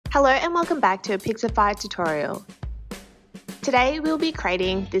Hello and welcome back to a Pixify tutorial. Today we'll be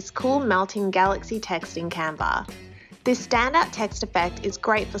creating this cool melting galaxy text in Canva. This standout text effect is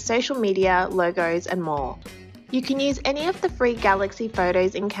great for social media, logos and more. You can use any of the free galaxy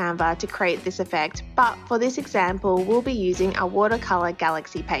photos in Canva to create this effect, but for this example we'll be using our watercolor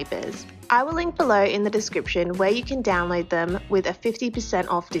galaxy papers. I will link below in the description where you can download them with a 50%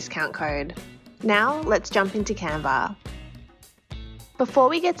 off discount code. Now let's jump into Canva. Before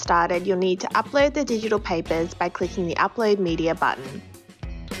we get started, you'll need to upload the digital papers by clicking the Upload Media button.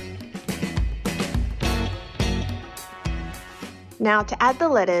 Now to add the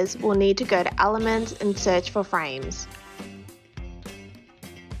letters, we'll need to go to Elements and search for frames.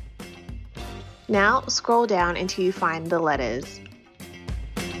 Now scroll down until you find the letters.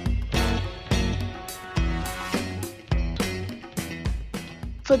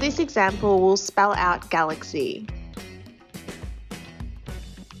 For this example, we'll spell out Galaxy.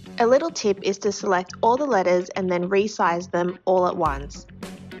 A little tip is to select all the letters and then resize them all at once.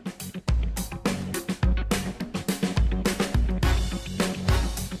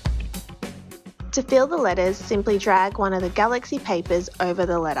 To fill the letters, simply drag one of the galaxy papers over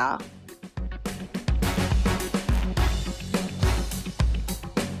the letter.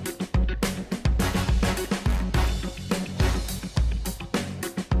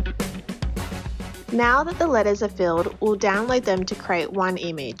 Now that the letters are filled, we'll download them to create one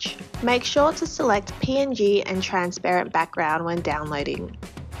image. Make sure to select PNG and transparent background when downloading.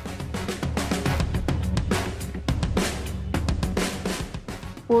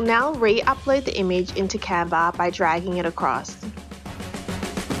 We'll now re-upload the image into Canva by dragging it across.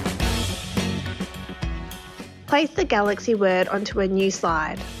 Place the galaxy word onto a new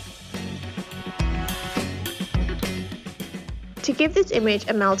slide. To give this image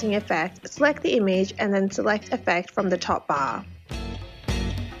a melting effect, select the image and then select Effect from the top bar.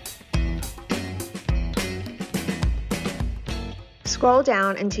 Scroll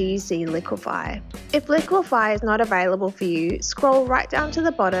down until you see Liquify. If Liquify is not available for you, scroll right down to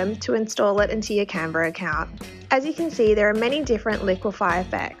the bottom to install it into your Canva account. As you can see, there are many different Liquify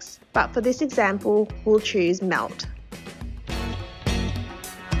effects, but for this example, we'll choose Melt.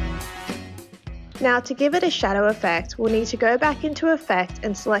 Now to give it a shadow effect, we'll need to go back into Effect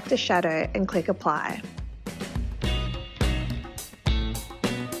and select a shadow and click Apply.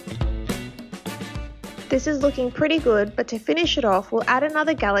 This is looking pretty good, but to finish it off, we'll add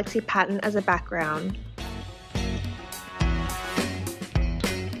another galaxy pattern as a background.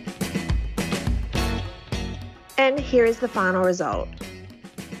 And here is the final result.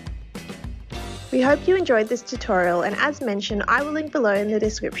 We hope you enjoyed this tutorial, and as mentioned, I will link below in the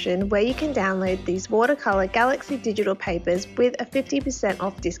description where you can download these watercolor galaxy digital papers with a 50%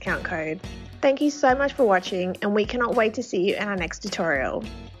 off discount code. Thank you so much for watching, and we cannot wait to see you in our next tutorial.